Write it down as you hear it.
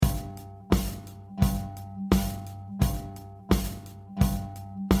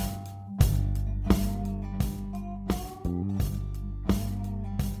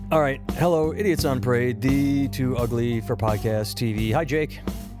All right. Hello, Idiots on Parade, the Too Ugly for Podcast TV. Hi, Jake.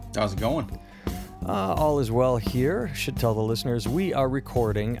 How's it going? All is well here. Should tell the listeners we are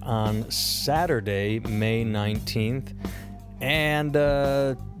recording on Saturday, May 19th. And,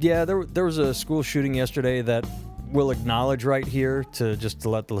 there was a school shooting yesterday that we'll acknowledge right here to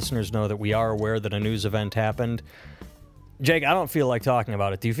let the listeners know that we are aware that a news event happened. Jake, I don't feel like talking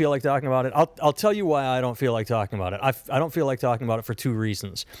about it. Do you feel like talking about it? I'll tell you why I don't feel like talking about it. I don't feel like talking about it for two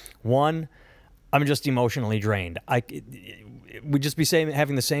reasons. One, I'm just emotionally drained. We'd just be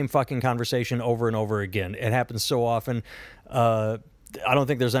having the same fucking conversation over and over again. It happens so often. I don't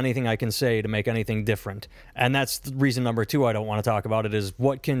think there's anything I can say to make anything different. And that's the reason number two I don't want to talk about it is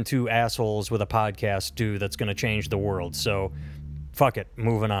what can two assholes with a podcast do that's going to change the world? So fuck it,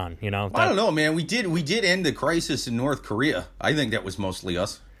 moving on, you know? I don't know, man. We did end the crisis in North Korea. I think that was mostly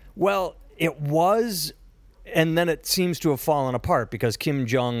us. Well, it was, and then it seems to have fallen apart because Kim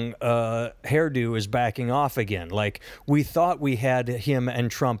Jong hairdo is backing off again. Like, we thought we had him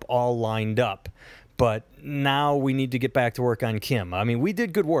and Trump all lined up, but now we need to get back to work on Kim. I mean, we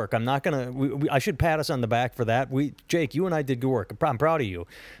did good work. I'm not going to... I should pat us on the back for that. Jake, you and I did good work. I'm proud of you.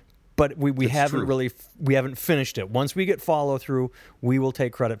 But we haven't really... We haven't finished it. Once we get follow-through, we will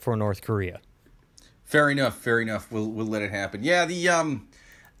take credit for North Korea. Fair enough. We'll let it happen. Yeah,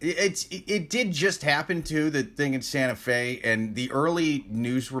 it did just happen, too, the thing in Santa Fe. And the early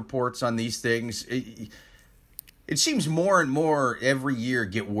news reports on these things... It seems more and more every year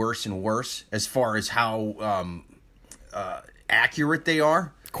get worse and worse as far as how accurate they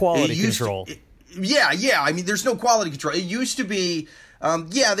are. Quality control. Yeah. I mean, there's no quality control. It used to be,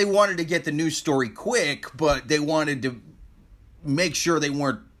 they wanted to get the news story quick, but they wanted to make sure they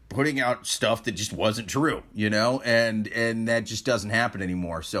weren't putting out stuff that just wasn't true, you know? And that just doesn't happen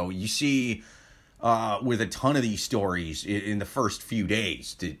anymore. So you see... with a ton of these stories in the first few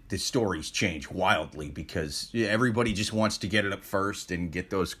days, the stories change wildly because everybody just wants to get it up first and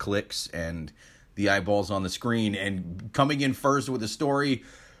get those clicks and the eyeballs on the screen. And coming in first with a story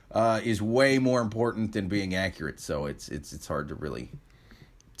is way more important than being accurate. So it's hard to really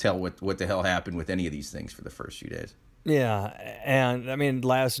tell what the hell happened with any of these things for the first few days. Yeah, and I mean,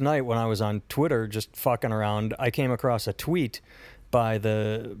 last night when I was on Twitter just fucking around, I came across a tweet by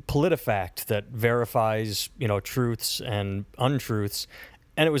the PolitiFact that verifies, truths and untruths.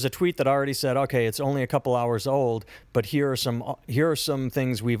 And it was a tweet that already said, okay, it's only a couple hours old, but here are some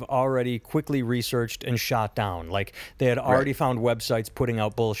things we've already quickly researched and shot down. Like they had already found websites putting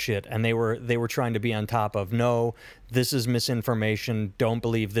out bullshit, and they were trying to be on top of, no, this is misinformation, don't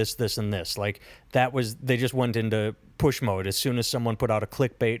believe this, and this. Like they just went into push mode. As soon as someone put out a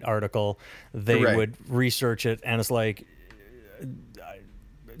clickbait article, they would research it, and it's like,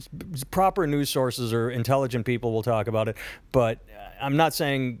 proper news sources or intelligent people will talk about it, but I'm not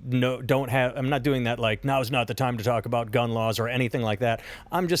saying I'm not doing that like now's not the time to talk about gun laws or anything like that.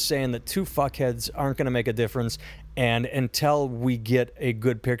 I'm just saying that two fuckheads aren't going to make a difference, and until we get a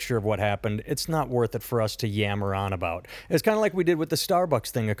good picture of what happened, it's not worth it for us to yammer on about. It's kind of like we did with the Starbucks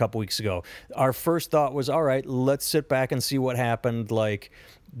thing a couple weeks ago. Our first thought was, all right, let's sit back and see what happened. Like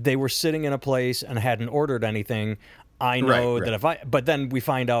they were sitting in a place and hadn't ordered anything. I know that but then we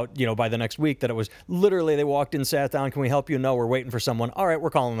find out, by the next week that it was literally they walked in, sat down, can we help you? No, we're waiting for someone. All right,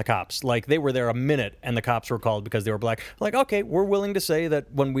 we're calling the cops. Like they were there a minute and the cops were called because they were black. Like, okay, we're willing to say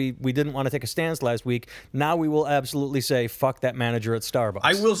that when we didn't want to take a stance last week, now we will absolutely say, fuck that manager at Starbucks.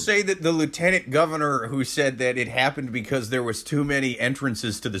 I will say that the lieutenant governor who said that it happened because there was too many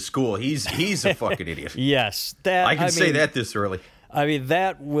entrances to the school, he's a fucking idiot. Yes. I can say that this early. I mean,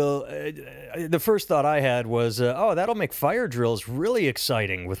 that will... the first thought I had was, that'll make fire drills really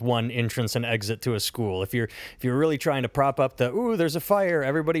exciting with one entrance and exit to a school. If you're really trying to prop up there's a fire,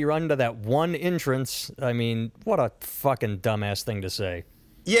 everybody run to that one entrance. I mean, what a fucking dumbass thing to say.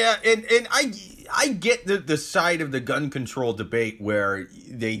 Yeah, and I get the side of the gun control debate where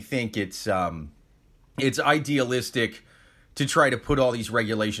they think it's idealistic to try to put all these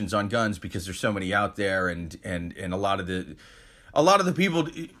regulations on guns because there's so many out there, and a lot of the people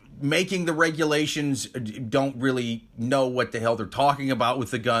making the regulations don't really know what the hell they're talking about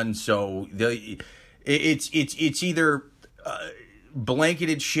with the gun. So it's either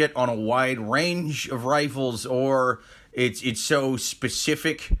blanketed shit on a wide range of rifles, or it's so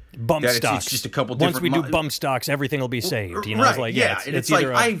specific bump that stocks. It's just a couple Once different... we do bump stocks, everything will be saved. Right, it's like, it's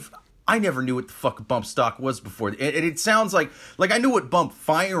like I never knew what the fuck a bump stock was before. And it sounds like I knew what bump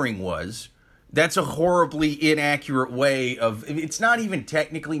firing was. That's a horribly inaccurate way of... It's not even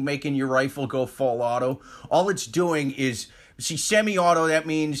technically making your rifle go full auto. All it's doing is see, semi-auto, that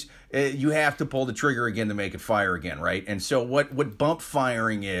means you have to pull the trigger again to make it fire again, right? And so what bump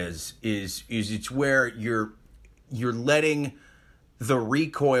firing is it's where you're letting the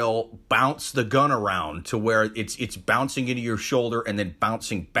recoil bounce the gun around to where it's bouncing into your shoulder and then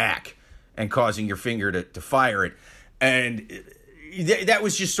bouncing back and causing your finger to fire it. And that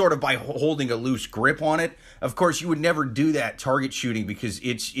was just sort of by holding a loose grip on it. Of course, you would never do that target shooting because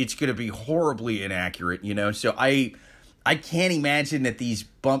it's going to be horribly inaccurate, you know? So I can't imagine that these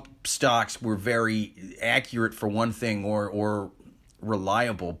bump stocks were very accurate for one thing or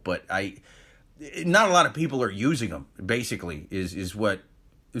reliable, but not a lot of people are using them, basically, is what.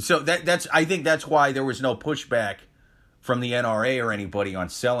 So that's I think that's why there was no pushback from the NRA or anybody on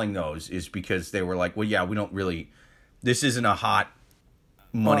selling those, is because they were like, well, yeah, we don't really, this isn't a hot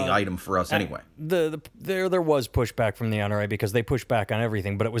money item for us anyway. There was pushback from the NRA because they pushed back on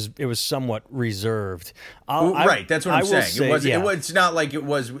everything, but it was somewhat reserved. Right, that's what I'm saying. It's not like it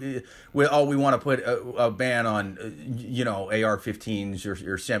was. We want to put a ban on AR-15s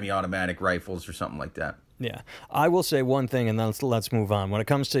or semi-automatic rifles or something like that. Yeah, I will say one thing, and then let's move on. When it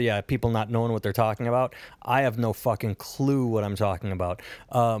comes to people not knowing what they're talking about, I have no fucking clue what I'm talking about.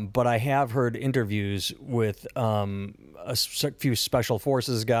 But I have heard interviews with a few special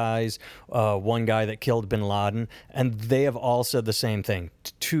forces guys, one guy that killed bin Laden, and they have all said the same thing.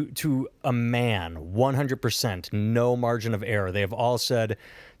 To a man, 100%, no margin of error. They have all said,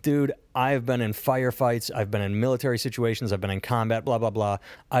 dude, I've been in firefights, I've been in military situations, I've been in combat, blah, blah, blah.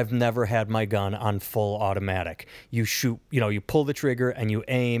 I've never had my gun on full automatic. You shoot, you pull the trigger and you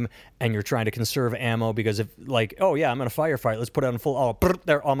aim and you're trying to conserve ammo because if, oh yeah, I'm in a firefight, let's put it on full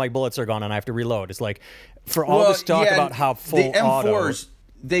auto. All my bullets are gone and I have to reload. It's like, for all this talk about how full the M4s, auto...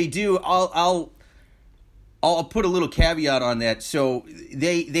 they do, I'll put a little caveat on that. So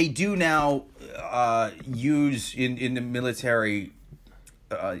they do now use in the military...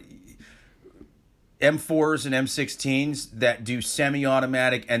 M4s and M16s that do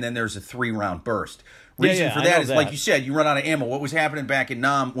semi-automatic, and then there's a 3-round burst. Reason for that is, like you said, you run out of ammo. What was happening back in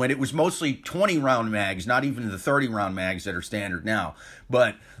Nam when it was mostly 20-round mags, not even the 30-round mags that are standard now,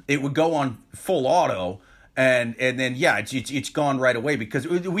 but it would go on full auto, and then it's gone right away because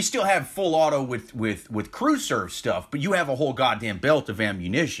we still have full auto with crew serve stuff, but you have a whole goddamn belt of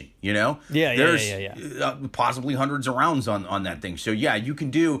ammunition, There's possibly hundreds of rounds on that thing. So yeah, you can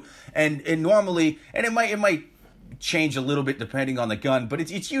do and normally, and it might change a little bit depending on the gun, but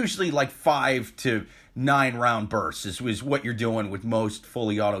it's usually like 5 to 9 round bursts is what you're doing with most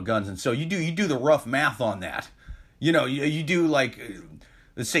fully auto guns. And so you do the rough math on that. You do like,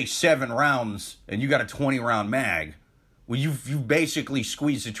 let's say 7 rounds and you got a 20-round mag. Well, you've basically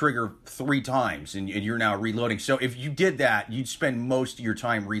squeezed the trigger 3 times and you're now reloading. So if you did that, you'd spend most of your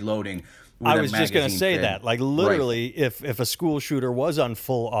time reloading. I was just going to say that. Like, literally, right. if a school shooter was on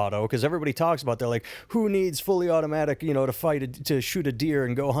full auto, because everybody talks about, they're like, who needs fully automatic, to shoot a deer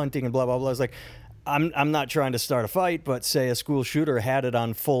and go hunting and blah, blah, blah. It's like, I'm not trying to start a fight, but say a school shooter had it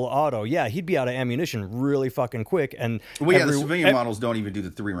on full auto. Yeah, he'd be out of ammunition really fucking quick. And the civilian models don't even do the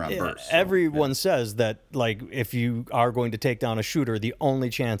 3-round burst. So, everyone says that, like, if you are going to take down a shooter, the only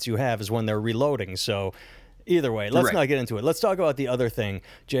chance you have is when they're reloading. So either way, let's not get into it. Let's talk about the other thing,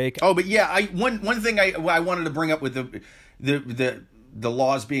 Jake. Oh, but yeah, one thing I wanted to bring up with the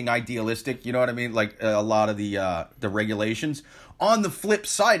laws being idealistic, you know what I mean? Like a lot of the regulations. On the flip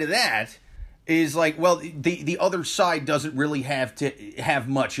side of that is like, well, the other side doesn't really have to have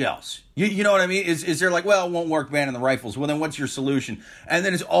much else. You know what I mean? Is they're like, well, it won't work banning the rifles. Well, then what's your solution? And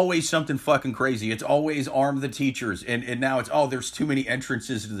then it's always something fucking crazy. It's always arm the teachers. And now it's, there's too many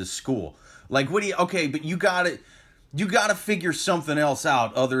entrances to the school. Like, but you gotta figure something else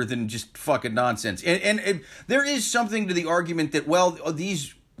out other than just fucking nonsense. And there is something to the argument that, well,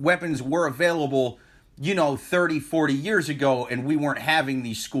 these weapons were available, 30, 40 years ago, and we weren't having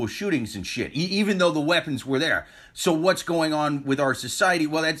these school shootings and shit, even though the weapons were there. So what's going on with our society?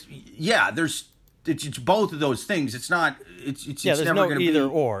 Well, it's both of those things. It's not, it's there's never no going to either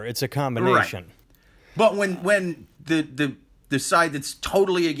or. It's a combination. Right. But when the side that's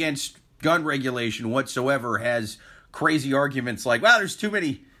totally against gun regulation whatsoever has crazy arguments like, well, there's too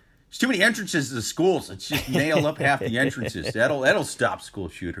many entrances to the schools. Let's just nail up half the entrances. That'll stop school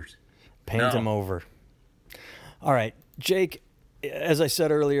shooters. Paint them over. All right, Jake, as I said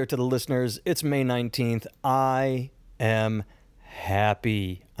earlier to the listeners, it's May 19th. I am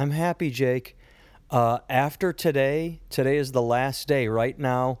happy. I'm happy, Jake. After today is the last day. Right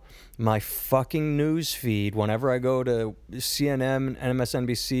now, my fucking news feed, whenever I go to CNN and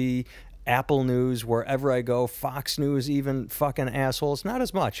MSNBC, Apple News, wherever I go, Fox News, even fucking assholes. Not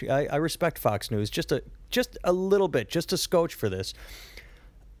as much. I respect Fox News just a little bit, just a scotch for this.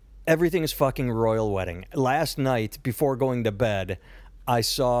 Everything is fucking royal wedding. Last night, before going to bed, I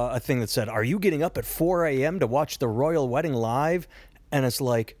saw a thing that said, "Are you getting up at 4 a.m. to watch the royal wedding live?" And it's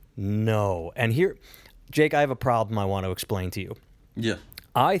like, no. And here, Jake, I have a problem I want to explain to you. Yeah.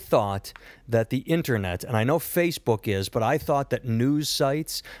 I thought that the internet, and I know Facebook is, but I thought that news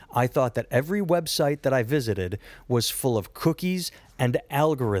sites, I thought that every website that I visited was full of cookies and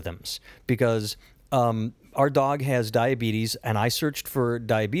algorithms, because our dog has diabetes, and I searched for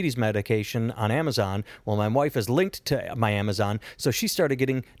diabetes medication on Amazon. Well, my wife is linked to my Amazon, so she started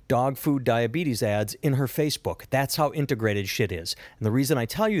getting dog food diabetes ads in her Facebook. That's how integrated shit is. And the reason I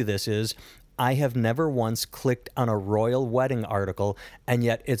tell you this is I have never once clicked on a royal wedding article, and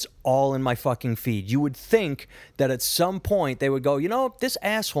yet it's all in my fucking feed. You would think that at some point they would go, you know, this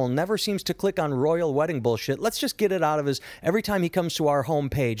asshole never seems to click on royal wedding bullshit. Let's just get it out of his... Every time he comes to our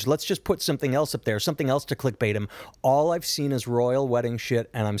homepage, let's just put something else up there, something else to clickbait him. All I've seen is royal wedding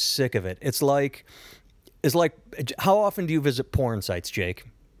shit, and I'm sick of it. It's like... How often do you visit porn sites, Jake?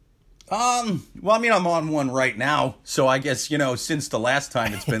 Well, I mean, I'm on one right now, so I guess, you know, since the last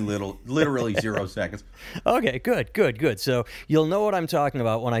time it's been literally 0 seconds. Okay, good. So you'll know what I'm talking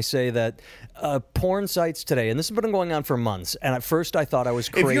about when I say that porn sites today, and this has been going on for months, and at first I thought I was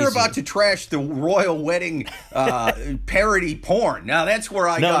crazy. If you're about to trash the royal wedding parody porn, now that's where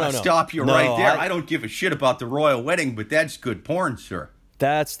I gotta stop you right there. I don't give a shit about the royal wedding, but that's good porn, sir.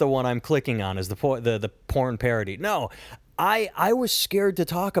 That's the one I'm clicking on, is the porn parody. No, I was scared to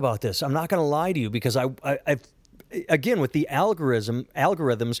talk about this. I'm not going to lie to you, because I've again, with the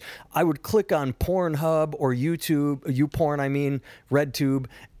algorithms, I would click on Pornhub or YouTube, YouPorn, I mean, RedTube,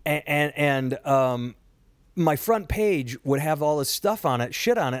 and my front page would have all this stuff on it,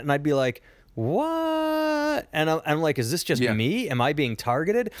 shit on it, and I'd be like, what? And I'm like, is this just me? Am I being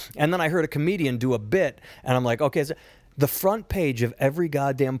targeted? And then I heard a comedian do a bit, and I'm like, okay, the front page of every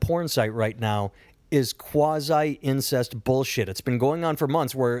goddamn porn site right now is quasi-incest bullshit. It's been going on for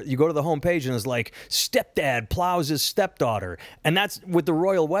months, where you go to the homepage and it's like, stepdad plows his stepdaughter. And that's with the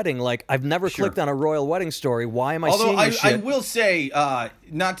royal wedding. Like, I've never clicked on a royal wedding story. Why am I seeing this shit? I will say,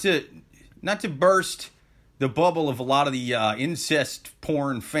 not to burst the bubble of a lot of the incest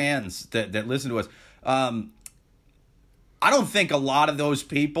porn fans that listen to us, I don't think a lot of those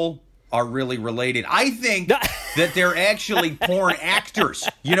people are really related. I think that they're actually porn actors.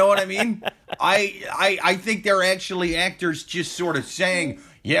 You know what I mean? I think they're actually actors, just sort of saying,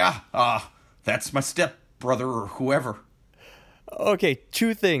 that's my stepbrother or whoever. Okay,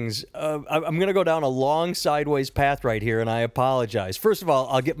 two things. I'm going to go down a long sideways path right here, and I apologize. First of all,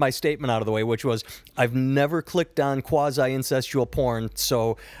 I'll get my statement out of the way, which was, I've never clicked on quasi-incestual porn,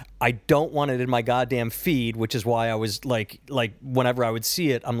 so I don't want it in my goddamn feed, which is why I was like whenever I would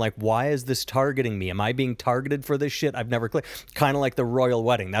see it, I'm like, why is this targeting me? Am I being targeted for this shit? I've never clicked. Kind of like the royal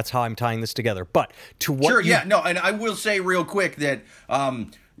wedding. That's how I'm tying this together. But to what and I will say real quick that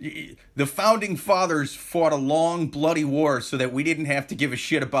the founding fathers fought a long, bloody war so that we didn't have to give a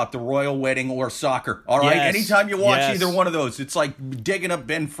shit about the royal wedding or soccer. All right? Yes. Anytime you watch either one of those, it's like digging up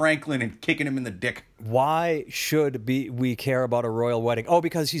Ben Franklin and kicking him in the dick. Why should we care about a royal wedding? Oh,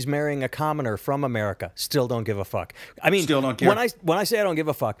 because he's marrying a commoner from America. Still don't give a fuck. I mean, still don't care. When I say I don't give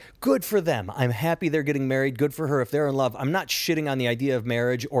a fuck, good for them. I'm happy they're getting married. Good for her if they're in love. I'm not shitting on the idea of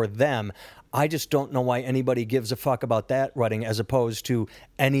marriage or them. I just don't know why anybody gives a fuck about that wedding as opposed to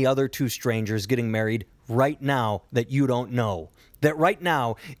any other two strangers getting married right now that you don't know. That right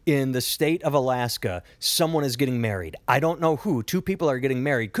now in the state of Alaska, someone is getting married. I don't know who. Two people are getting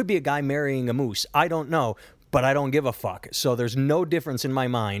married. Could be a guy marrying a moose. I don't know. But I don't give a fuck. So there's no difference in my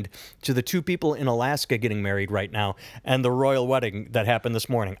mind to the two people in Alaska getting married right now and the royal wedding that happened this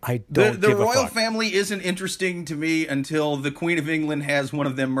morning. I don't give a fuck. The royal family isn't interesting to me until the Queen of England has one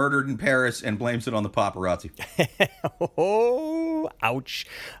of them murdered in Paris and blames it on the paparazzi. Oh, ouch.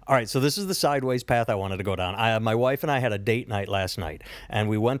 All right, so this is the sideways path I wanted to go down. My wife and I had a date night last night, and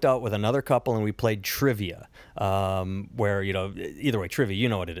we went out with another couple and we played trivia, where, either way, trivia, you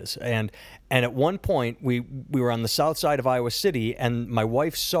know what it is. And at one point, we were on the south side of Iowa City, and my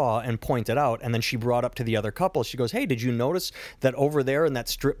wife saw and pointed out, and then she brought up to the other couple. She goes, hey, did you notice that over there in that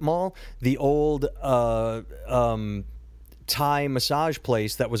strip mall, the old Thai massage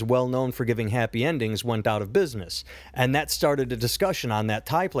place that was well known for giving happy endings went out of business? And that started a discussion on that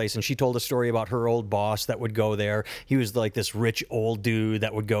Thai place, and she told a story about her old boss that would go there. He was like this rich old dude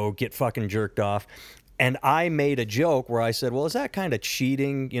that would go get fucking jerked off. And I made a joke where I said, well, is that kind of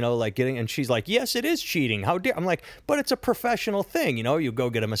cheating, like getting, and she's like, yes, it is cheating. How dare, I'm like, but it's a professional thing. You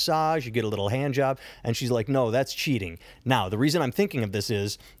go get a massage, you get a little hand job. And she's like, no, that's cheating. Now, the reason I'm thinking of this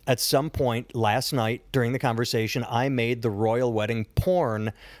is at some point last night during the conversation, I made the royal wedding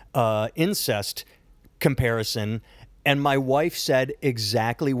porn incest comparison. And my wife said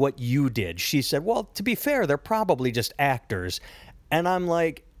exactly what you did. She said, well, to be fair, they're probably just actors. And I'm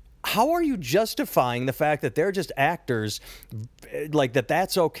like, how are you justifying the fact that they're just actors, like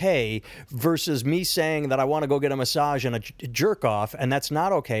that's okay, versus me saying that I want to go get a massage and a jerk off, and that's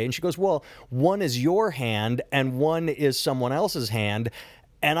not okay? And she goes, well, one is your hand and one is someone else's hand.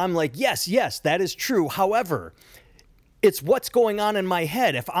 And I'm like, yes, that is true. However, it's what's going on in my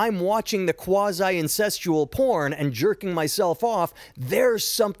head. If I'm watching the quasi-incestual porn and jerking myself off, there's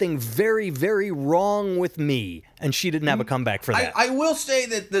something very, very wrong with me. And she didn't have a comeback for that. I will say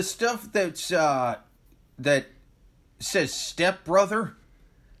that the stuff that's that says stepbrother,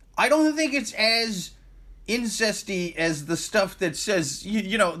 I don't think it's as incesty as the stuff that says,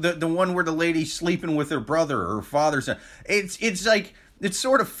 the one where the lady's sleeping with her brother or her father's. It's like... It's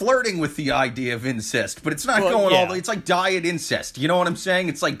sort of flirting with the idea of incest, but it's not all the way. It's like diet incest. You know what I'm saying?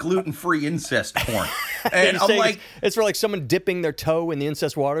 It's like gluten-free incest porn. And I'm like, it's for like someone dipping their toe in the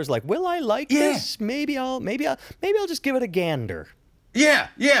incest waters. Like, will I like this? Maybe I'll just give it a gander. Yeah.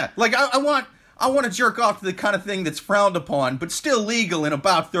 Like I want to jerk off to the kind of thing that's frowned upon, but still legal in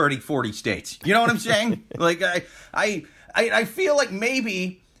about 30, 40 states. You know what I'm saying? Like I feel like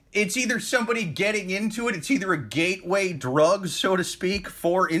maybe. It's either somebody getting into it, it's either a gateway drug, so to speak,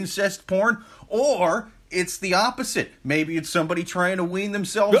 for incest porn, or it's the opposite. Maybe it's somebody trying to wean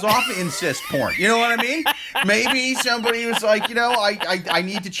themselves off of incest porn. You know what I mean? Maybe somebody was like, I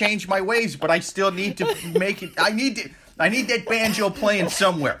need to change my ways, but I still need to make it, I need that banjo playing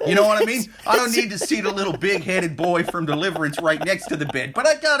somewhere. You know what I mean? I don't need to see the little big-headed boy from Deliverance right next to the bed, but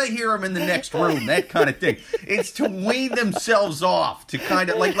I gotta hear him in the next room, that kind of thing. It's to wean themselves off, to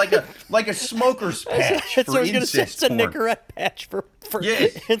kind of like a smoker's patch for incest it's a Nicorette patch for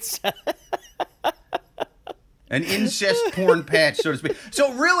incest. An incest porn patch, so to speak.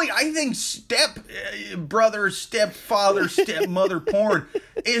 So really, I think stepbrother, stepfather, stepmother porn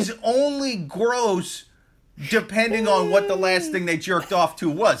is only gross depending on what the last thing they jerked off to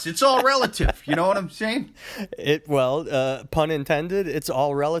was. It's all relative. You know what I'm saying? Pun intended, it's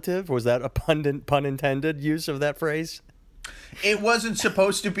all relative. Was that a pun intended use of that phrase? It wasn't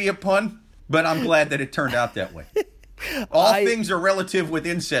supposed to be a pun, but I'm glad that it turned out that way. All things are relative with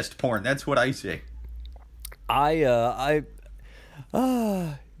incest porn. That's what I say. That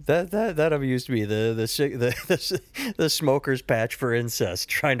used to be the smoker's patch for incest.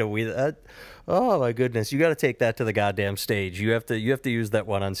 Trying to weed that. Oh my goodness! You got to take that to the goddamn stage. You have to use that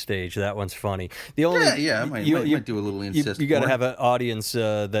one on stage. That one's funny. The only I might do a little incest. You got to have an audience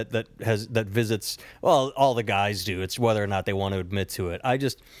that visits. Well, all the guys do. It's whether or not they want to admit to it.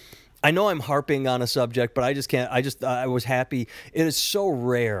 I know I'm harping on a subject, but I just can't. I was happy. It is so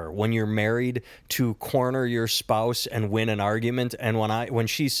rare when you're married to corner your spouse and win an argument. And when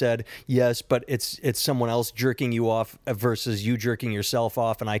she said yes, but it's someone else jerking you off versus you jerking yourself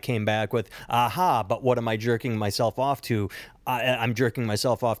off, and I came back with aha. But what am I jerking myself off to? I'm jerking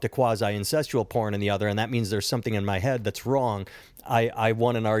myself off to quasi-incestual porn in the other, and that means there's something in my head that's wrong. I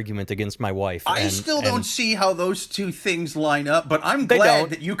won an argument against my wife. I still don't see how those two things line up, but I'm glad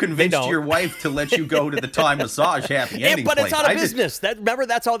that you convinced your wife to let you go to the Thai massage happy ending but place. It's out of business. Remember,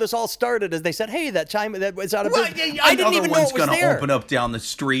 that's how this all started, is they said, hey, that was out of business. I didn't even know it was there. Another one's going to open up down the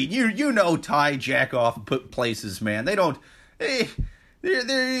street. You know Thai jack-off places, man. They don't...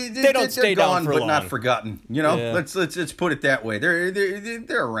 They don't stay down for long, but not forgotten. You know, yeah. Let's put it that way.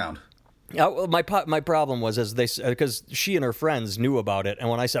 They're around. Well, my problem was because she and her friends knew about it, and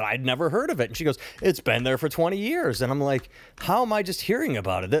when I said I'd never heard of it, and she goes, "It's been there for 20 years," and I'm like, "How am I just hearing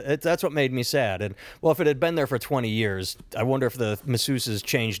about it?" That's what made me sad. And well, if it had been there for 20 years, I wonder if the masseuses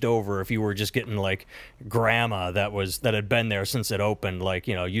changed over. If you were just getting like grandma that had been there since it opened, like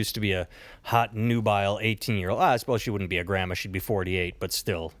used to be a hot nubile 18-year-old. I suppose she wouldn't be a grandma; she'd be 48, but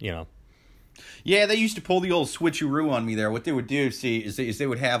still, Yeah, they used to pull the old switcheroo on me there. What they would do, is they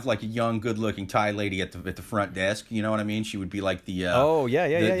would have like a young, good-looking Thai lady at the front desk. You know what I mean? She would be like the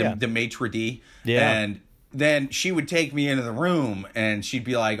the maitre d'. Yeah. And then she would take me into the room, and she'd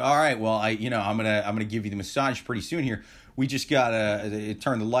be like, "All right, well, I'm gonna give you the massage pretty soon here. we just gotta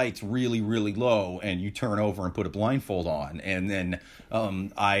turn the lights really, really low, and you turn over and put a blindfold on. And then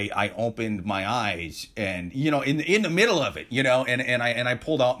I opened my eyes, and in the middle of it, and I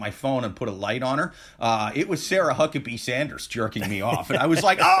pulled out my phone and put a light on her. It was Sarah Huckabee Sanders jerking me off, and I was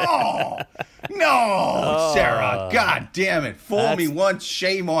like, oh no, Sarah, God damn it, fool me once,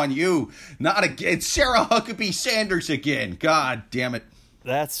 shame on you, not again. It's Sarah Huckabee Sanders again, God damn it.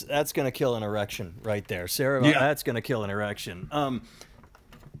 That's going to kill an erection right there. Sarah, that's going to kill an erection.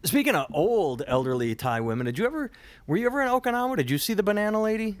 Speaking of old elderly Thai women, were you ever in Okinawa? Did you see the banana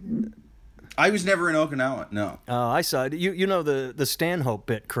lady? I was never in Okinawa, no. I saw it. You know the Stanhope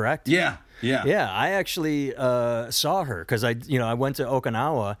bit, correct? Yeah. Yeah, I actually saw her because I went to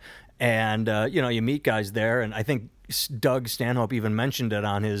Okinawa, and you meet guys there, and I think Doug Stanhope even mentioned it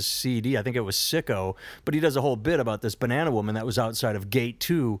on his CD. I think it was Sicko, but he does a whole bit about this banana woman that was outside of Gate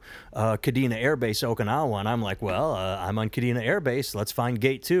 2, Kadena Air Base, Okinawa. And I'm like, well, I'm on Kadena Air Base. Let's find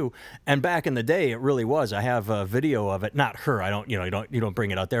Gate 2. And back in the day, it really was. I have a video of it. Not her. I don't. You don't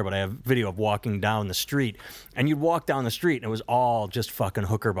bring it out there. But I have video of walking down the street, and you'd walk down the street, and it was all just fucking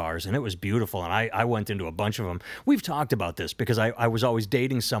hooker bars, and it was beautiful. And I went into a bunch of them. We've talked about this because I was always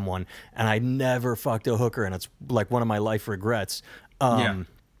dating someone, and I never fucked a hooker, and it's like one of my life regrets.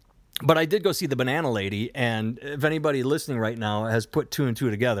 But I did go see the banana lady, and if anybody listening right now has put two and two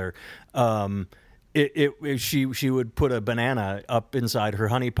together, she would put a banana up inside her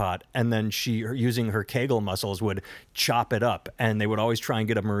honey pot, and then using her Kegel muscles would chop it up, and they would always try and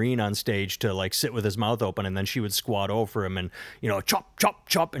get a Marine on stage to like sit with his mouth open, and then she would squat over him and chop chop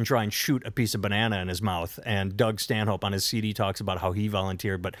chop and try and shoot a piece of banana in his mouth. And Doug Stanhope on his CD talks about how he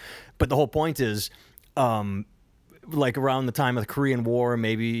volunteered, but the whole point is, like around the time of the Korean War,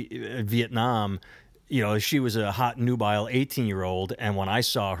 maybe Vietnam, she was a hot nubile 18-year-old, and when I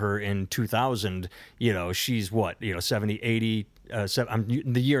saw her in 2000, she's what, 70, 80,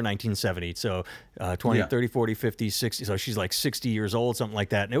 the year 1970, so 20, yeah. 30, 40, 50, 60, so she's like 60 years old, something like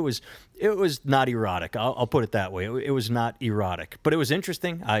that, and it was not erotic. I'll put it that way. It was not erotic, but it was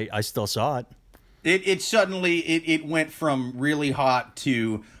interesting. I still saw it. It suddenly went from really hot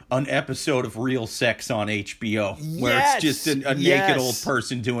to an episode of Real Sex on HBO, where it's just a naked old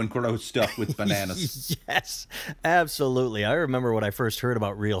person doing gross stuff with bananas. Yes, absolutely. I remember when I first heard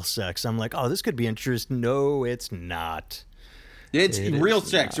about Real Sex. I'm like, oh, this could be interesting. No, it's not. It's Real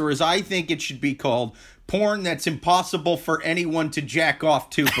Sex, or as I think it should be called, porn that's impossible for anyone to jack off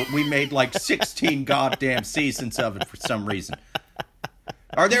to, but we made like 16 goddamn seasons of it for some reason.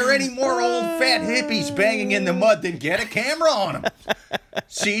 Are there any more old fat hippies banging in the mud than get a camera on them?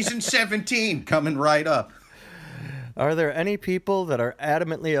 Season 17 coming right up. Are there any people that are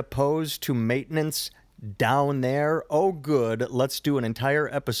adamantly opposed to maintenance down there? Oh, good. Let's do an entire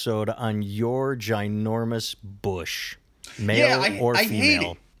episode on your ginormous bush. Male or female. I hate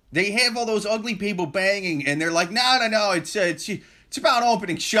it. They have all those ugly people banging, and they're like, no, it's about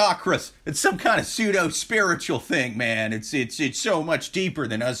opening chakras. It's some kind of pseudo-spiritual thing, man. It's so much deeper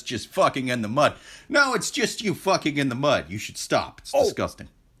than us just fucking in the mud. No, it's just you fucking in the mud. You should stop. It's disgusting.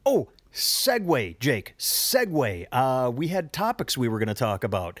 Oh, segue, Jake. Segue. We had topics we were going to talk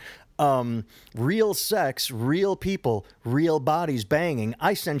about. Real sex, real people, real bodies banging.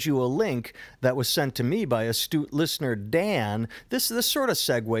 I sent you a link that was sent to me by astute listener Dan. This sort of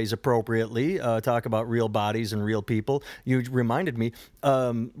segues appropriately. Talk about real bodies and real people. You reminded me.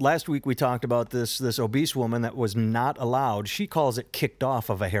 Last week we talked about this obese woman that was not allowed. She calls it kicked off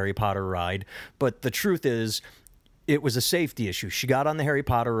of a Harry Potter ride, but the truth is, it was a safety issue. She got on the Harry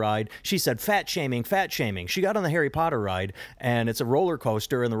Potter ride. She said, fat shaming. She got on the Harry Potter ride, and it's a roller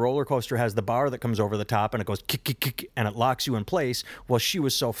coaster, and the roller coaster has the bar that comes over the top, and it goes kick, kick, kick, and it locks you in place. Well, she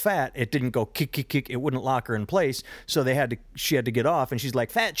was so fat, it didn't go kick, kick, kick. It wouldn't lock her in place, so she had to get off, and she's like,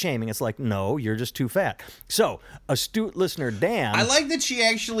 fat shaming. It's like, no, you're just too fat. So, astute listener Dan. I like that she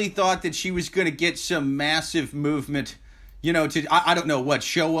actually thought that she was going to get some massive movement, I don't know what,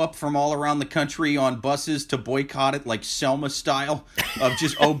 show up from all around the country on buses to boycott it like Selma style of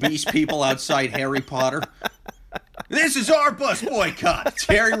just obese people outside Harry Potter. This is our bus boycott. It's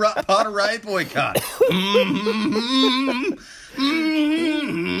Harry Potter ride boycott.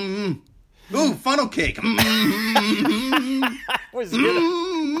 Ooh, funnel cake.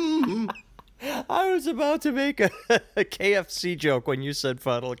 I was about to make a KFC joke when you said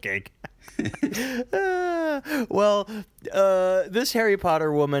funnel cake. This Harry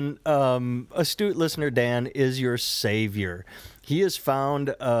Potter woman, astute listener Dan, is your savior. He has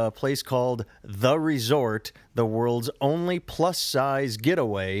found a place called The Resort, the world's only plus-size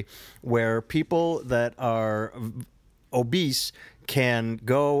getaway, where people that are obese can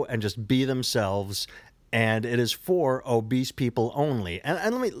go and just be themselves and it is for obese people only.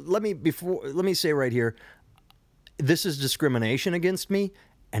 And let me say right here, this is discrimination against me,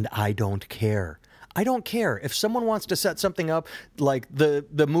 and I don't care. I don't care if someone wants to set something up like the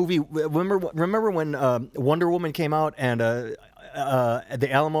movie. Remember when Wonder Woman came out and the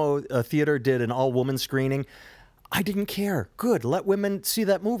Alamo Theater did an all-woman screening? I didn't care. Good. Let women see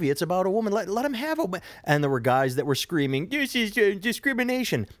that movie. It's about a woman. Let them have a... And there were guys that were screaming, this is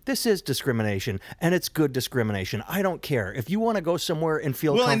discrimination. This is discrimination, and it's good discrimination. I don't care. If you want to go somewhere and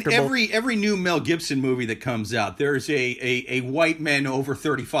feel comfortable... Well, in every new Mel Gibson movie that comes out, there's a white men over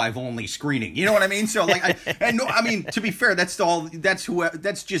 35 only screening. You know what I mean? So, like, to be fair, that's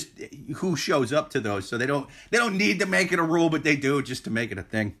just who shows up to those. So they don't need to make it a rule, but they do just to make it a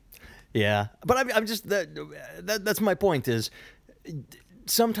thing. Yeah, but I'm just that's my point is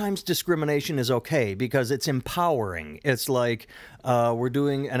sometimes discrimination is okay because it's empowering. It's like we're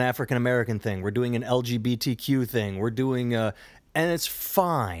doing an African American thing, we're doing an LGBTQ thing, we're doing and it's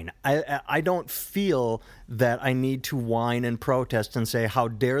fine. I don't feel that I need to whine and protest and say how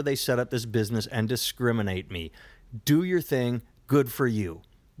dare they set up this business and discriminate me. Do your thing, good for you.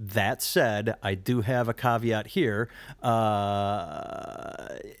 That said, I do have a caveat here.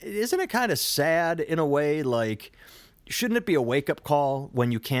 Isn't it kind of sad in a way? Like, shouldn't it be a wake-up call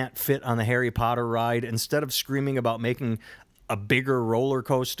when you can't fit on the Harry Potter ride? Instead of screaming about making a bigger roller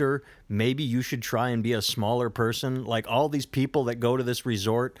coaster, maybe you should try and be a smaller person. Like all these people that go to this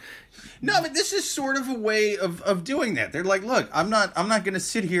resort. No, but this is sort of a way of doing that. They're like, look, I'm not going to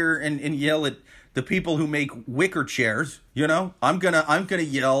sit here and yell at the people who make wicker chairs, you know. I'm gonna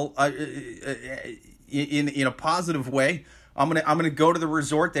yell in a positive way. I'm gonna go to the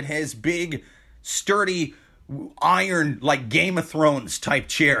resort that has big, sturdy, iron like Game of Thrones type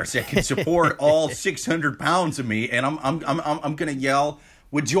chairs that can support all 600 pounds of me, and I'm gonna yell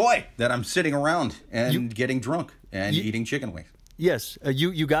with joy that I'm sitting around and getting drunk and eating chicken wings. Yes,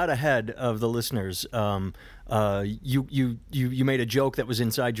 you got ahead of the listeners. You made a joke that was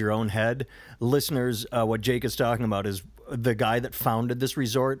inside your own head. Listeners, what Jake is talking about is the guy that founded this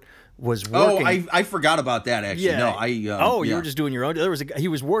resort was working. Oh, I forgot about that actually. Yeah. No, you were just doing your own. He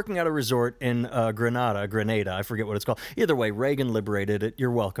was working at a resort in Grenada. I forget what it's called. Either way, Reagan liberated it.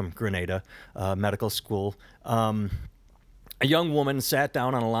 You're welcome, Grenada Medical School. A young woman sat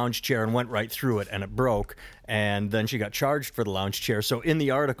down on a lounge chair and went right through it, and it broke, and then she got charged for the lounge chair. So in the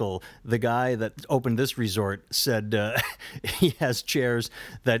article, the guy that opened this resort said he has chairs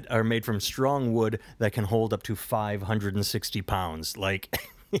that are made from strong wood that can hold up to 560 pounds. Like,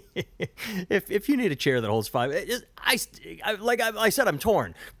 if you need a chair that holds I said, I'm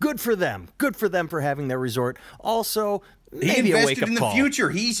torn. Good for them. Good for them for having their resort. Also, maybe he a invested wake-up in the call. future.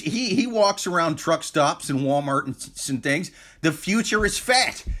 He walks around truck stops and Walmart and things. The future is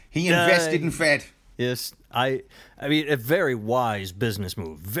fat. He invested in fat. Yes, I mean, a very wise business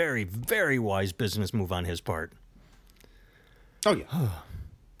move. Very, very wise business move on his part. Oh yeah.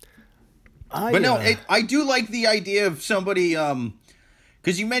 I do like the idea of somebody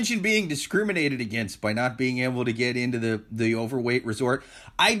because you mentioned being discriminated against by not being able to get into the overweight resort.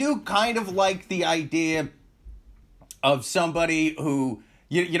 I do kind of like the idea of somebody who,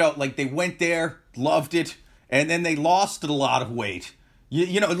 you know, like they went there, loved it, and then they lost a lot of weight.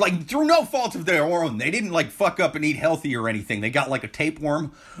 You know, like through no fault of their own. They didn't like fuck up and eat healthy or anything. They got like a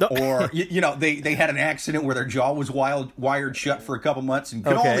tapeworm or, you know, they had an accident where their jaw was wired shut for a couple months and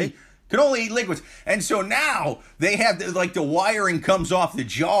could only eat liquids. And so now they have the wiring comes off the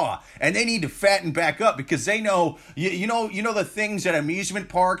jaw and they need to fatten back up because they know, you know the things at amusement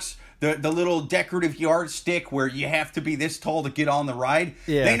parks, the little decorative yardstick where you have to be this tall to get on the ride.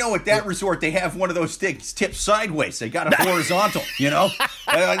 Yeah. They know at that resort they have one of those sticks tipped sideways. They got it horizontal, you know?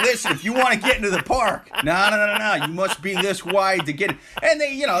 Listen, if you want to get into the park, no, you must be this wide to get it. And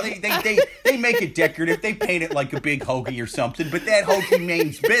they make it decorative. They paint it like a big hoagie or something, but that hoagie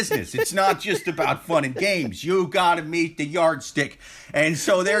means business. It's not just about fun and games. You got to meet the yardstick. And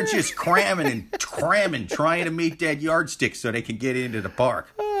so they're just cramming, trying to meet that yardstick so they can get into the park.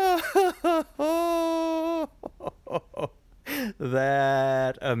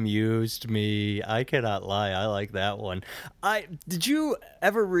 That amused me. I cannot lie. I like that one. Did you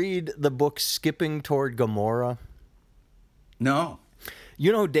ever read the book Skipping Toward Gomorrah? No.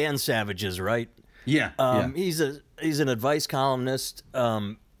 You know who Dan Savage is, right? Yeah. He's an advice columnist.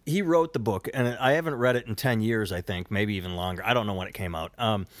 He wrote the book, and I haven't read it in 10 years, I think, maybe even longer. I don't know when it came out.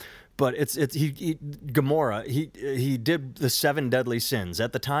 But Gomorrah, he did the 7 deadly sins.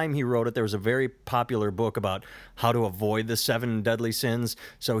 At the time he wrote it, there was a very popular book about how to avoid the 7 deadly sins.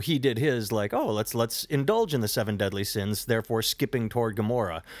 So he did his like, let's indulge in the 7 deadly sins, therefore skipping toward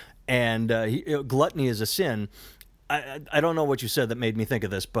Gomorrah. And gluttony is a sin. I don't know what you said that made me think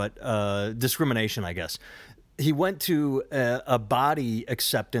of this, but discrimination, I guess. He went to a body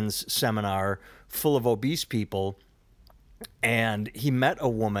acceptance seminar full of obese people, and he met a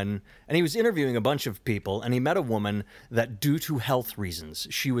woman, and he was interviewing a bunch of people, and he met a woman that, due to health reasons,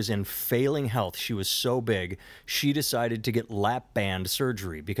 she was in failing health. She was so big, she decided to get lap band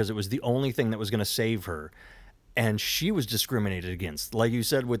surgery because it was the only thing that was going to save her. And she was discriminated against. Like you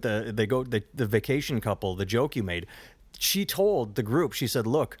said with the vacation couple, the joke you made, she told the group, she said,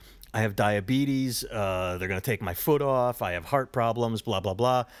 look, I have diabetes, they're going to take my foot off, I have heart problems, blah, blah,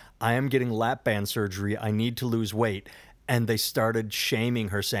 blah. I am getting lap band surgery, I need to lose weight. And they started shaming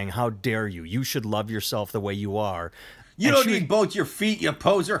her, saying, how dare you? You should love yourself the way you are. You don't need both your feet, you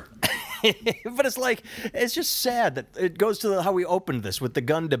poser. But it's like, it's just sad that it goes to how we opened this with the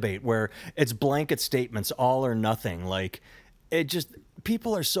gun debate, where it's blanket statements, all or nothing. Like, it just,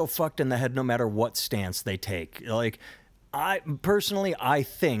 people are so fucked in the head no matter what stance they take. Like, I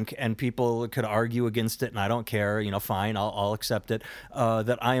think, and people could argue against it, and I don't care, fine, I'll accept it,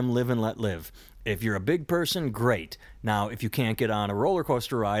 that I am live and let live. If you're a big person, great. Now, if you can't get on a roller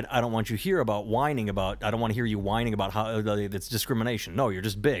coaster ride, I don't want you to hear whining about, I don't want to hear you whining about how it's discrimination. No, you're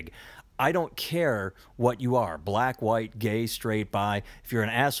just big. I don't care what you are, black, white, gay, straight, bi. If you're an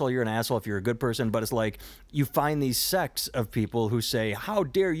asshole, you're an asshole. If you're a good person, but it's like you find these sects of people who say, how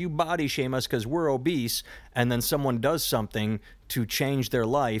dare you body shame us because we're obese, and then someone does something to change their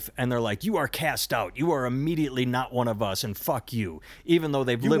life, and they're like, you are cast out. You are immediately not one of us, and fuck you, even though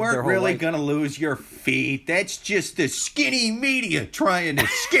they've lived their whole life. You weren't really going to lose your feet. That's just the skinny media trying to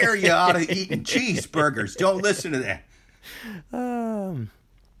scare you out of eating cheeseburgers. Don't listen to that.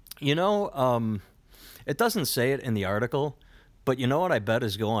 It doesn't say it in the article, but you know what I bet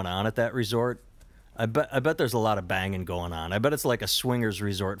is going on at that resort? I bet there's a lot of banging going on. I bet it's like a swingers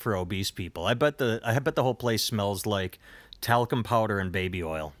resort for obese people. I bet the whole place smells like talcum powder and baby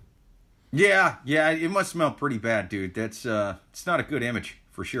oil. Yeah, it must smell pretty bad, dude. That's it's not a good image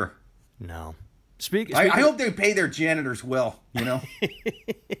for sure. No. I hope they pay their janitors well,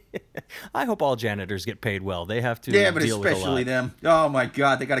 I hope all janitors get paid well. They have to but deal with a lot. especially them. Oh, my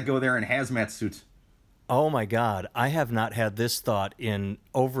God. They got to go there in hazmat suits. Oh, my God. I have not had this thought in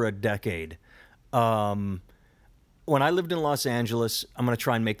over a decade. When I lived in Los Angeles, I'm going to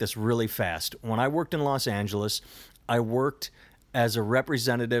try and make this really fast. When I worked in Los Angeles, I worked as a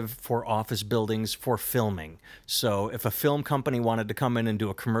representative for office buildings for filming. So if a film company wanted to come in and do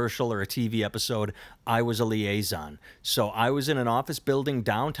a commercial or a TV episode, I was a liaison. So I was in an office building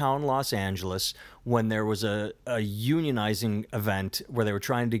downtown Los Angeles when there was a unionizing event where they were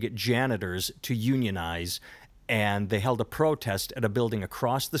trying to get janitors to unionize, and they held a protest at a building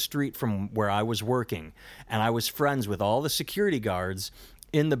across the street from where I was working. And I was friends with all the security guards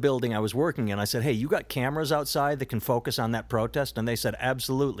in the building I was working in. I said, hey, you got cameras outside that can focus on that protest? And they said,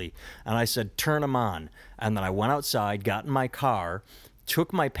 absolutely. And I said, turn them on. And then I went outside, got in my car,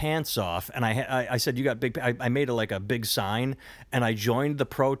 took my pants off, and I said, you got big, I made a big sign, and I joined the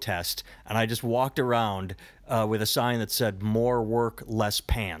protest, and I just walked around with a sign that said, more work, less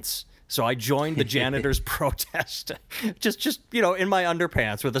pants. So I joined the janitors' protest, just in my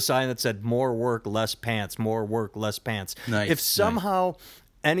underpants with a sign that said, more work, less pants, more work, less pants. Nice, if somehow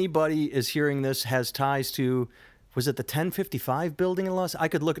anybody is hearing this, has ties to, was it the 1055 building in Los? I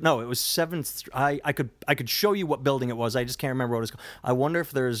could look. No, it was 7th. I could show you what building it was. I just can't remember what it was called. I wonder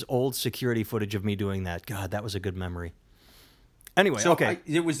if there's old security footage of me doing that. God, that was a good memory. Anyway, so okay.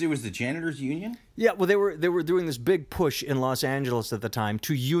 It was the janitors union? Yeah, well, they were doing this big push in Los Angeles at the time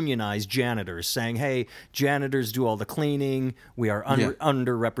to unionize janitors, saying, "Hey, janitors do all the cleaning. We are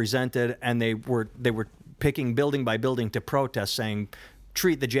underrepresented," and they were picking building by building to protest, saying,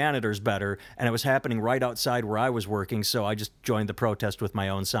 treat the janitors better, and it was happening right outside where I was working, so I just joined the protest with my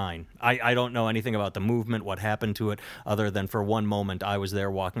own sign. I don't know anything about the movement, what happened to it, other than for one moment I was there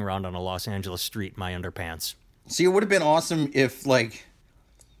walking around on a Los Angeles street in my underpants. See, it would have been awesome if,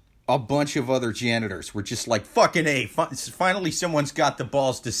 a bunch of other janitors were just like, fucking A, finally someone's got the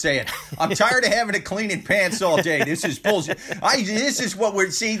balls to say it. I'm tired of having to clean in pants all day. This is bullshit. This is what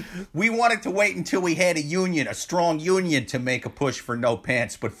we wanted to wait until we had a strong union to make a push for no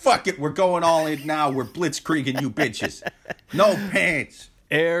pants. But fuck it, we're going all in now. We're blitzkrieging you bitches. No pants.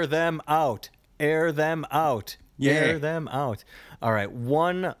 Air them out. Air them out. Yeah. Air them out. All right,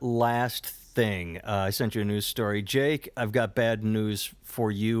 one last thing. I sent you a news story. Jake, I've got bad news for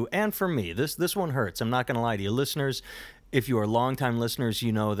you and for me. This one hurts. I'm not going to lie to you. Listeners, if you are longtime listeners,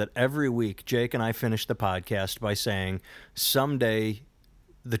 you know that every week Jake and I finish the podcast by saying someday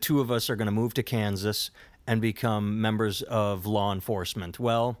the two of us are going to move to Kansas and become members of law enforcement.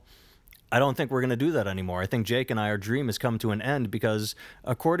 Well, I don't think we're going to do that anymore. I think Jake and I, our dream has come to an end because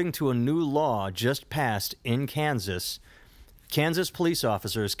according to a new law just passed in Kansas, Kansas police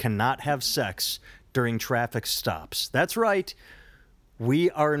officers cannot have sex during traffic stops. That's right.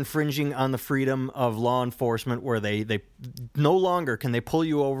 We are infringing on the freedom of law enforcement where they no longer can they pull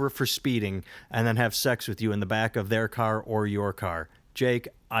you over for speeding and then have sex with you in the back of their car or your car. Jake,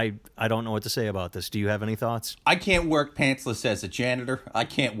 I don't know what to say about this. Do you have any thoughts? I can't work pantsless as a janitor. I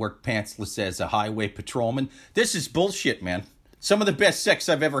can't work pantsless as a highway patrolman. This is bullshit, man. Some of the best sex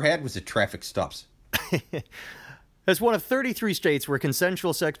I've ever had was at traffic stops. As one of 33 states where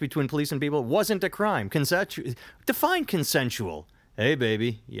consensual sex between police and people wasn't a crime. Define consensual. Hey,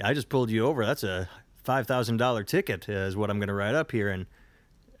 baby, I just pulled you over. That's a $5,000 ticket is what I'm going to write up here. And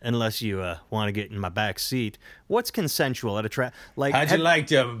unless you want to get in my back seat, what's consensual at a How'd you like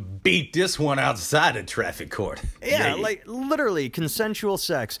to beat this one outside of traffic court? Yeah, like literally consensual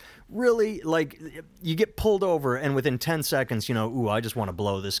sex. Really, like you get pulled over and within 10 seconds, I just want to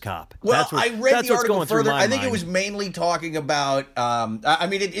blow this cop. Well, I read the article further. I think it was mainly talking about,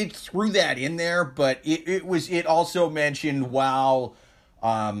 it threw that in there, but it also mentioned while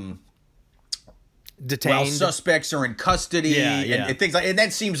detained, while suspects are in custody and things like, and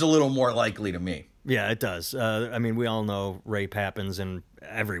that seems a little more likely to me. Yeah, it does. We all know rape happens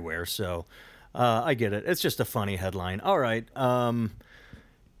everywhere, so I get it. It's just a funny headline. All right.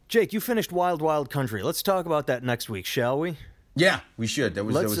 Jake, you finished Wild Wild Country. Let's talk about that next week, shall we? Yeah, we should. That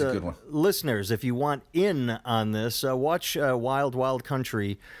was a good one. Listeners, if you want in on this, watch Wild Wild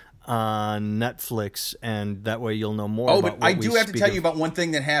Country on Netflix, and that way you'll know more about what I do have to tell you about one thing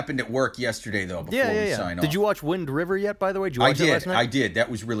that happened at work yesterday, though, before we sign off. Did you watch Wind River yet, by the way? Did you watch it last night? I did.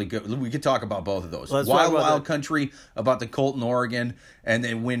 That was really good. We could talk about both of those. Wild Wild Country, about the Colton, Oregon, and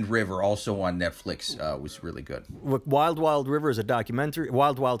then Wind River, also on Netflix, was really good. Look, Wild Wild River is a documentary.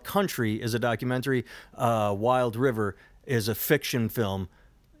 Wild Wild Country is a documentary. Wild River is a fiction film.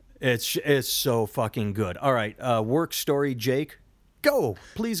 It's so fucking good. All right, work story, Jake. Go.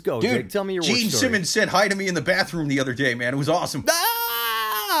 Please go, dude, Jake. Tell me your work story. Gene Simmons said hi to me in the bathroom the other day, man. It was awesome.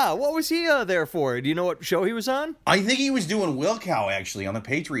 What was he there for? Do you know what show he was on? I think he was doing Wilcow, actually, on the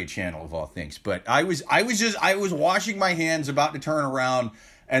Patriot Channel, of all things. But I was washing my hands, about to turn around,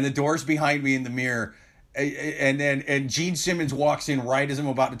 and the door's behind me in the mirror. And Gene Simmons walks in right as I'm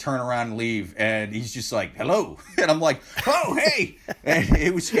about to turn around and leave, and he's just like, "Hello," and I'm like, "Oh, hey!" And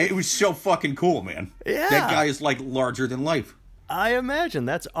it was so fucking cool, man. Yeah, that guy is like larger than life. I imagine.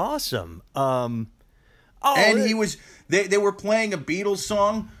 That's awesome. And he was. They were playing a Beatles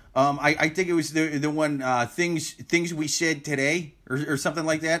song. I think it was the one things we said today or something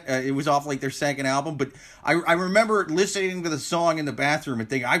like that. It was off like their second album, but I remember listening to the song in the bathroom and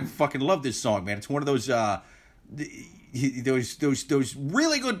thinking, I fucking love this song, man. It's one of those really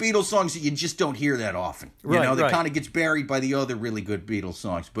good Beatles songs that you just don't hear that often. That kind of gets buried by the other really good Beatles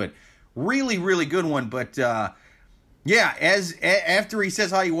songs, but really, really good one. But after he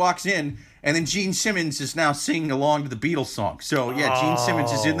says how he walks in. And then Gene Simmons is now singing along to the Beatles song. So, Gene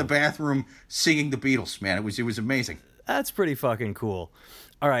Simmons is in the bathroom singing the Beatles, man. It was amazing. That's pretty fucking cool.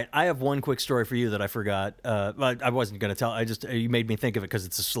 All right, I have one quick story for you that I forgot. I wasn't going to tell. You made me think of it because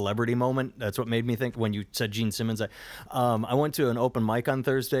it's a celebrity moment. That's what made me think when you said Gene Simmons. I went to an open mic on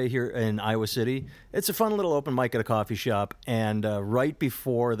Thursday here in Iowa City. It's a fun little open mic at a coffee shop. And right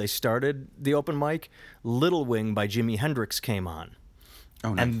before they started the open mic, Little Wing by Jimi Hendrix came on.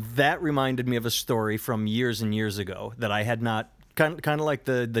 Oh, nice. And that reminded me of a story from years and years ago that I had not, kind of like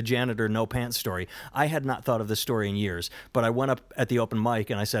the janitor no pants story. I had not thought of this story in years, but I went up at the open mic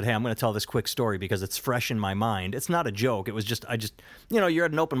and I said, hey, I'm going to tell this quick story because it's fresh in my mind. It's not a joke. It was just, you're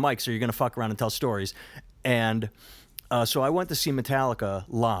at an open mic, so you're going to fuck around and tell stories. And so I went to see Metallica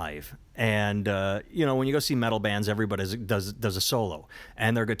live. And, when you go see metal bands, everybody does a solo.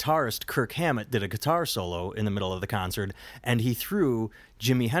 And their guitarist, Kirk Hammett, did a guitar solo in the middle of the concert. And he threw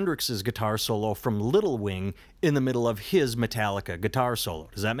Jimi Hendrix's guitar solo from Little Wing in the middle of his Metallica guitar solo.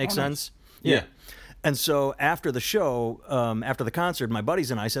 Does that make sense? Nice. Yeah. And so after the show, after the concert, my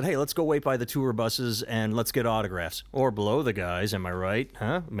buddies and I said, hey, let's go wait by the tour buses and let's get autographs. Or blow the guys, am I right?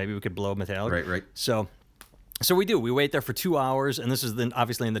 Huh? Maybe we could blow Metallica. Right. So we do. We wait there for 2 hours, and this is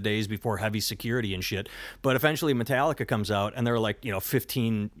obviously in the days before heavy security and shit. But eventually Metallica comes out, and there are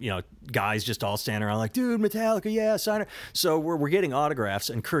 15, guys just all standing around like, dude, Metallica, yeah, sign it. So we're getting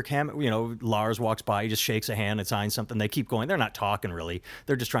autographs, and Kirk Hammett, Lars walks by, he just shakes a hand and signs something. They keep going. They're not talking really.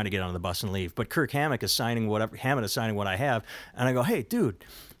 They're just trying to get on the bus and leave. But Kirk Hammett is signing what I have, and I go, hey, dude,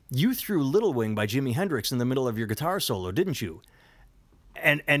 you threw Little Wing by Jimi Hendrix in the middle of your guitar solo, didn't you?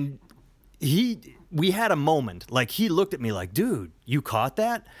 And we had a moment. Like, he looked at me like, dude, you caught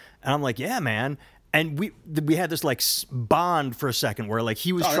that? And I'm like, yeah, man. And we had this like bond for a second where like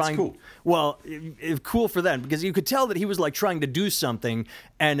he was trying. Cool. Well, cool for them because you could tell that he was like trying to do something,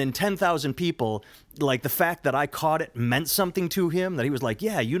 and in 10,000 people, like the fact that I caught it meant something to him. That he was like,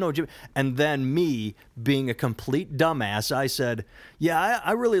 yeah, you know, Jim. And then me being a complete dumbass, I said, yeah,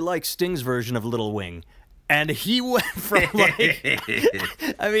 I really like Sting's version of Little Wing. And he went from like,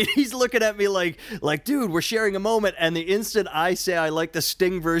 I mean, he's looking at me like, dude, we're sharing a moment. And the instant I say I like the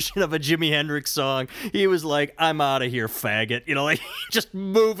Sting version of a Jimi Hendrix song, he was like, I'm out of here, faggot. You know, like just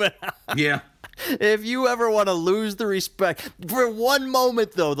moving on. Yeah. If you ever want to lose the respect, for one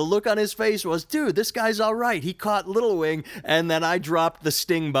moment, though, the look on his face was, dude, this guy's all right. He caught Little Wing, and then I dropped the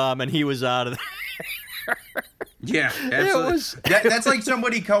Sting bomb, and he was out of there. Yeah, absolutely. That's like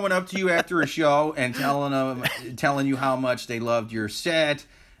somebody coming up to you after a show and telling you how much they loved your set,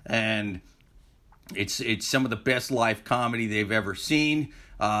 and it's some of the best live comedy they've ever seen.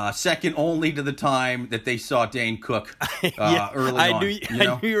 Second only to the time that they saw Dane Cook early on. I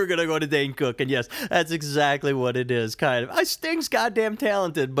knew you were going to go to Dane Cook, and yes, that's exactly what it is. Kind of. Sting's goddamn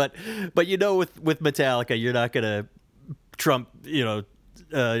talented, but you know, with Metallica, you're not going to trump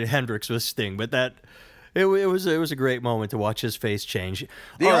Hendrix with Sting, but that. It was a great moment to watch his face change.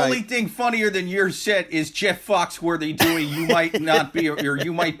 The only thing funnier than your set is Jeff Foxworthy doing "You might not be" or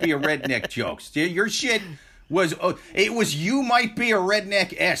 "You might be a redneck" jokes. Your shit was "You might be a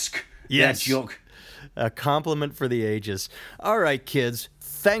redneck"-esque. Yes, that joke. A compliment for the ages. All right, kids.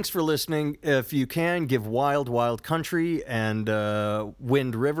 Thanks for listening. If you can, give Wild Wild Country and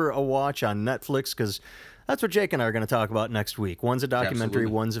Wind River a watch on Netflix, because that's what Jake and I are going to talk about next week. One's a documentary,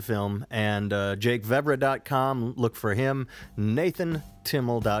 Absolutely. One's a film. And JakeVevra.com, look for him.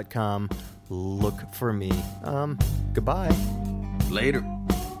 NathanTimmel.com, look for me. Goodbye. Later.